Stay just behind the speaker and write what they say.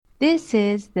This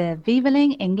is the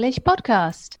Vivaling English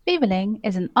podcast. Vivaling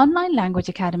is an online language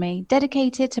academy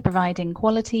dedicated to providing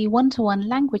quality one-to-one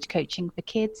language coaching for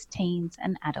kids, teens,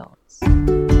 and adults.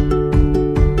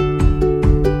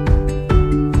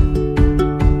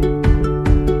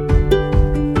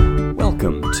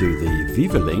 Welcome to the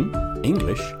Vivaling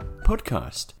English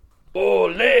podcast.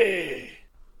 Olé!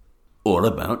 All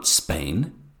about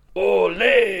Spain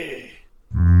Olé!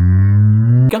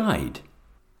 guide.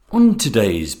 On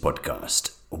today's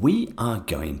podcast, we are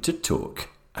going to talk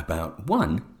about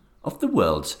one of the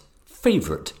world's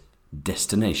favourite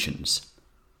destinations,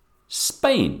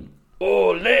 Spain.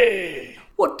 Olé!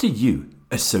 What do you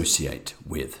associate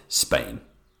with Spain?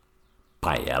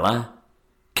 Paella,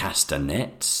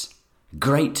 castanets,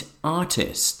 great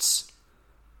artists,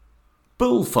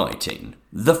 bullfighting,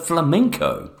 the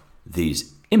flamenco.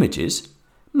 These images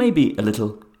may be a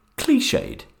little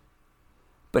cliched,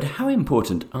 but how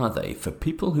important are they for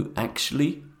people who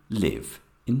actually live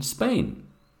in Spain?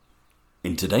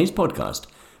 In today's podcast,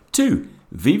 two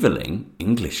Vivaling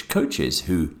English coaches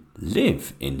who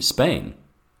live in Spain,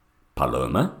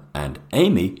 Paloma and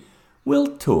Amy,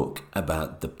 will talk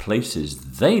about the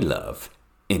places they love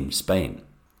in Spain.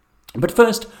 But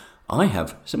first, I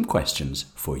have some questions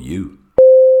for you.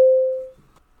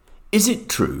 Is it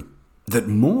true that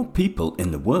more people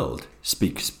in the world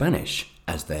speak Spanish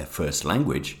as their first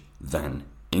language than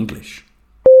English?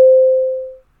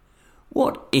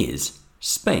 What is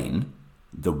Spain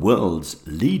the world's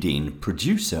leading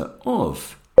producer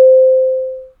of?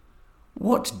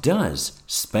 What does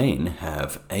Spain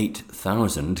have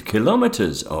 8,000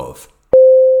 kilometers of?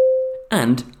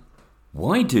 And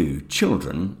why do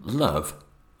children love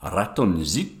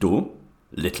Ratoncito,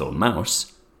 Little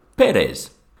Mouse,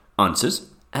 Perez? Answers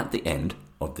at the end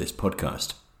of this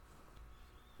podcast.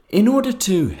 In order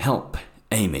to help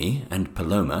Amy and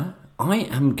Paloma, I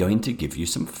am going to give you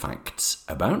some facts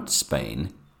about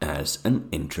Spain as an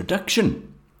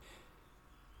introduction.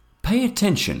 Pay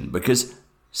attention because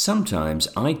sometimes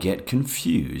I get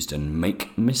confused and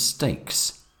make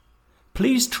mistakes.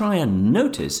 Please try and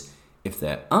notice if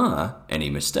there are any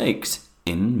mistakes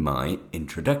in my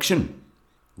introduction.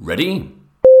 Ready?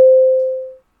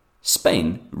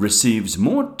 Spain receives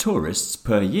more tourists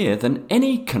per year than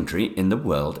any country in the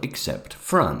world except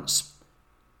France.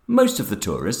 Most of the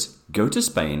tourists go to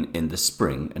Spain in the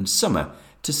spring and summer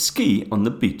to ski on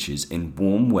the beaches in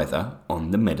warm weather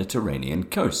on the Mediterranean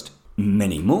coast.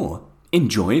 Many more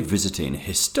enjoy visiting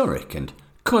historic and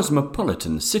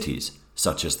cosmopolitan cities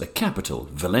such as the capital,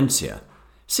 Valencia,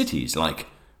 cities like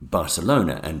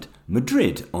Barcelona and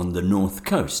Madrid on the north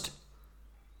coast.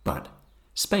 But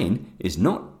Spain is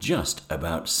not just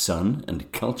about sun and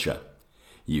culture.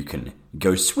 You can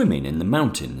go swimming in the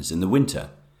mountains in the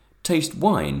winter, taste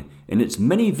wine in its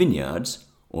many vineyards,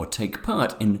 or take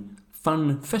part in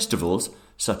fun festivals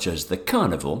such as the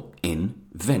Carnival in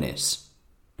Venice.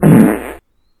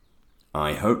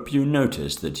 I hope you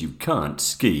noticed that you can't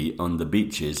ski on the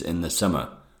beaches in the summer,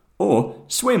 or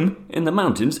swim in the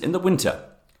mountains in the winter.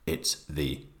 It's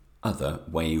the other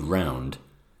way round.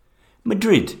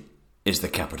 Madrid is the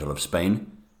capital of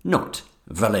Spain, not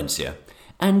Valencia,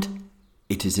 and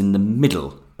it is in the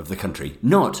middle of the country,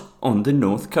 not on the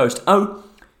north coast. Oh,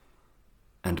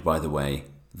 and by the way,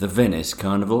 the Venice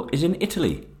Carnival is in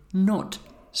Italy, not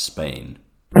Spain.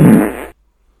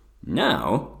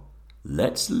 Now,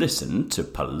 let's listen to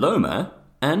Paloma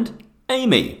and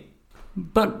Amy.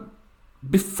 But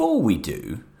before we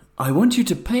do, I want you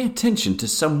to pay attention to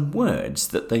some words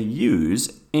that they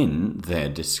use in their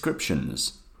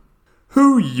descriptions.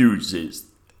 Who uses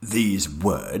these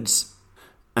words,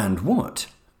 and what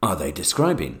are they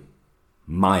describing?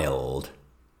 Mild,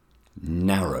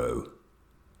 narrow,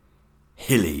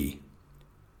 hilly,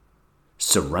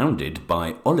 surrounded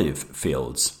by olive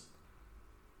fields,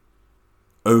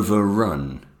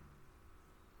 overrun,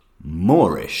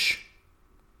 Moorish,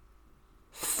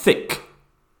 thick,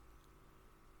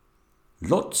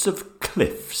 lots of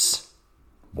cliffs,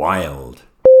 wild.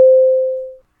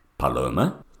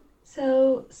 Paloma?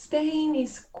 So Spain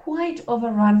is quite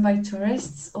overrun by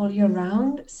tourists all year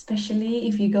round, especially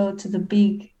if you go to the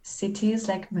big cities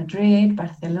like Madrid,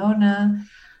 Barcelona.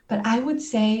 But I would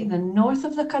say the north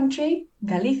of the country,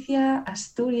 Galicia,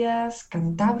 Asturias,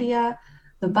 Cantabria,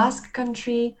 the Basque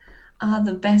country are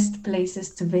the best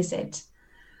places to visit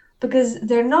because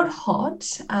they're not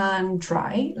hot and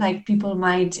dry like people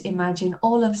might imagine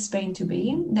all of Spain to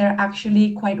be. They're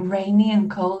actually quite rainy and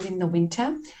cold in the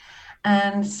winter.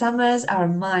 And summers are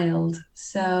mild,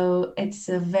 so it's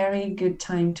a very good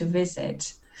time to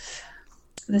visit.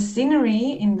 The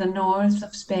scenery in the north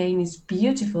of Spain is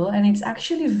beautiful, and it's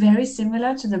actually very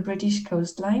similar to the British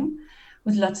coastline,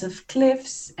 with lots of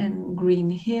cliffs and green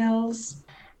hills.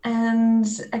 And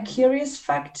a curious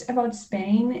fact about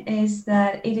Spain is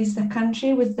that it is the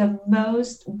country with the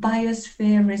most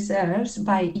biosphere reserves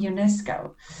by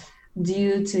UNESCO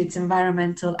due to its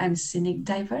environmental and scenic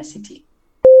diversity.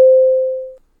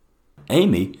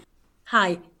 Amy?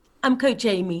 Hi, I'm Coach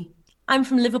Amy. I'm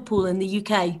from Liverpool in the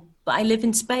UK, but I live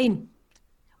in Spain.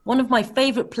 One of my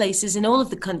favourite places in all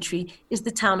of the country is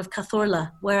the town of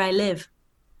Cazorla, where I live.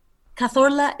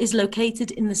 Cazorla is located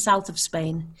in the south of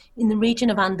Spain, in the region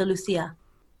of Andalusia.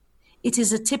 It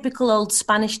is a typical old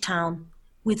Spanish town,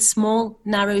 with small,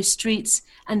 narrow streets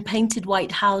and painted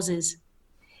white houses.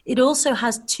 It also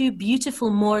has two beautiful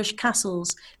Moorish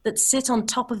castles that sit on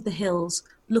top of the hills,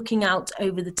 looking out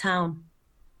over the town.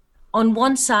 On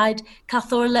one side,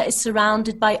 Cazorla is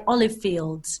surrounded by olive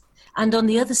fields, and on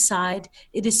the other side,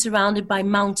 it is surrounded by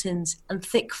mountains and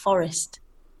thick forest.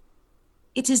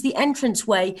 It is the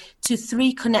entranceway to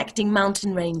three connecting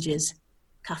mountain ranges,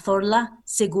 Cazorla,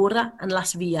 Segura, and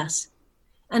Las Villas,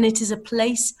 and it is a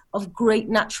place of great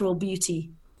natural beauty.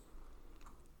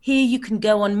 Here you can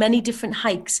go on many different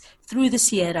hikes through the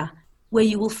Sierra, where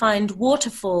you will find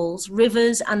waterfalls,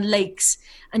 rivers, and lakes,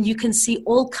 and you can see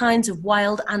all kinds of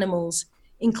wild animals,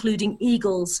 including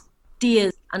eagles,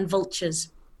 deer, and vultures.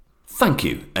 Thank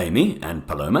you, Amy and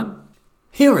Paloma.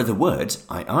 Here are the words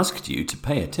I asked you to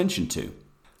pay attention to.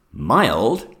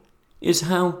 Mild is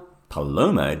how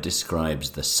Paloma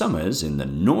describes the summers in the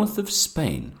north of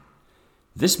Spain.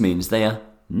 This means they are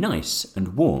nice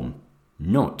and warm,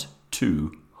 not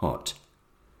too hot.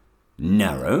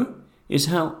 Narrow is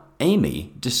how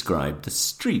Amy described the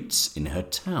streets in her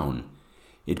town.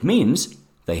 It means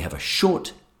they have a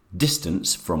short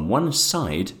distance from one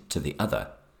side to the other.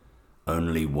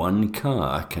 Only one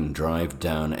car can drive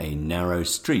down a narrow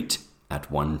street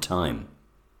at one time.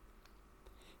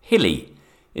 Hilly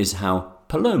is how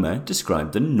Paloma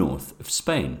described the north of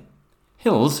Spain.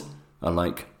 Hills are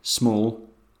like small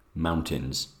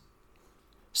mountains,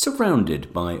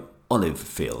 surrounded by olive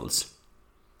fields.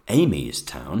 Amy's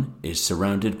town is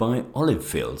surrounded by olive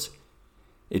fields.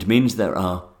 It means there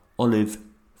are olive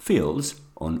fields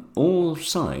on all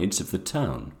sides of the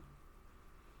town.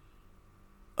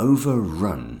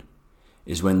 Overrun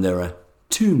is when there are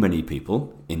too many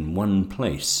people in one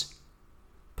place.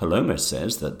 Paloma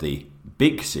says that the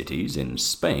big cities in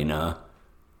Spain are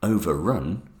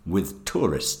overrun with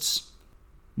tourists.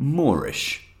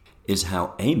 Moorish is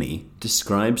how Amy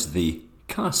describes the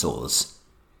castles.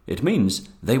 It means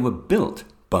they were built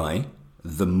by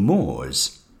the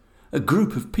Moors, a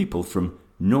group of people from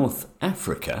North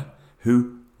Africa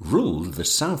who ruled the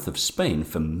south of Spain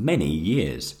for many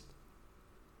years.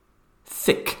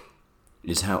 Thick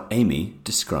is how Amy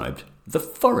described the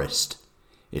forest.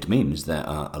 It means there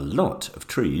are a lot of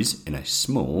trees in a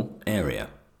small area.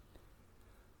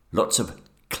 Lots of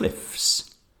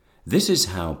cliffs. This is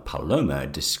how Paloma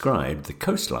described the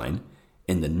coastline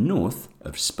in the north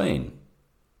of Spain.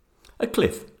 A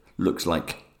cliff looks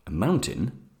like a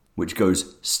mountain which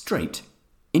goes straight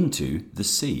into the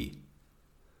sea.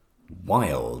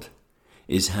 Wild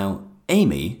is how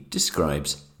Amy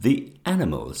describes the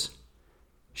animals.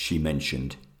 She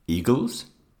mentioned eagles,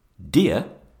 deer,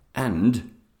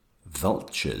 and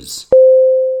vultures.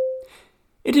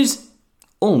 It is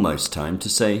almost time to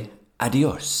say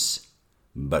adios,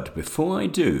 but before I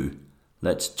do,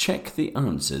 let's check the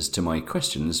answers to my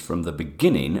questions from the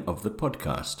beginning of the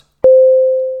podcast.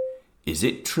 Is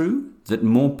it true that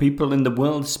more people in the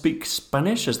world speak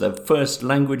Spanish as their first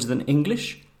language than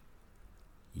English?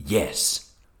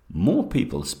 Yes, more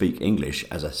people speak English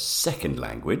as a second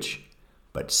language,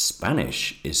 but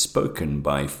Spanish is spoken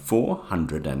by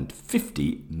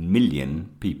 450 million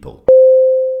people.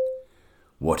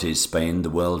 What is Spain the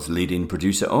world's leading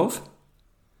producer of?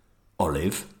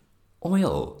 Olive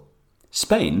oil.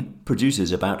 Spain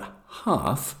produces about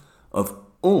half of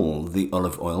all the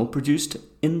olive oil produced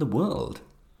in the world.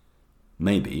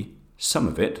 Maybe some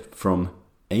of it from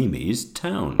Amy's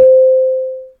town.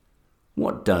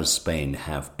 What does Spain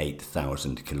have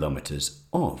 8,000 kilometers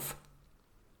of?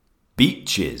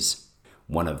 Beaches.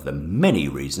 One of the many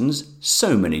reasons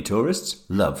so many tourists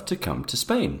love to come to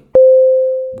Spain.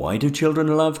 Why do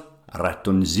children love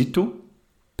Ratoncito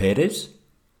Pérez?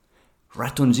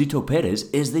 Ratoncito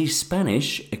Pérez is the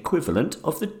Spanish equivalent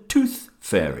of the tooth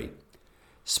fairy.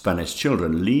 Spanish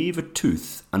children leave a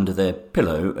tooth under their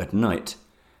pillow at night,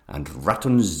 and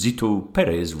Ratoncito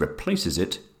Pérez replaces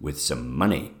it with some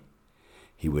money.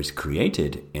 He was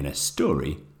created in a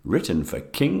story written for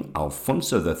King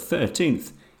Alfonso XIII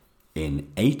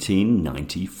in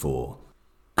 1894.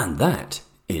 And that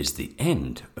is the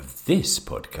end of this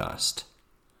podcast.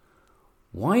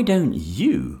 Why don't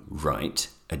you write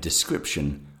a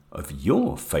description of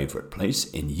your favourite place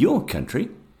in your country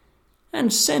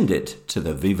and send it to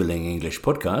the Vivaling English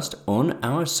podcast on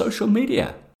our social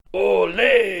media?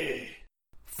 Ole!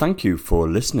 Thank you for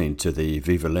listening to the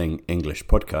Vivaling English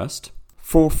podcast.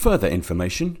 For further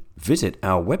information, visit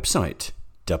our website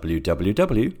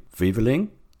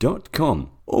www.vivaling.com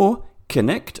or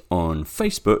connect on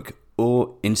Facebook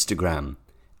or Instagram.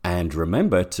 And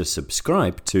remember to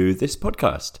subscribe to this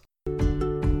podcast.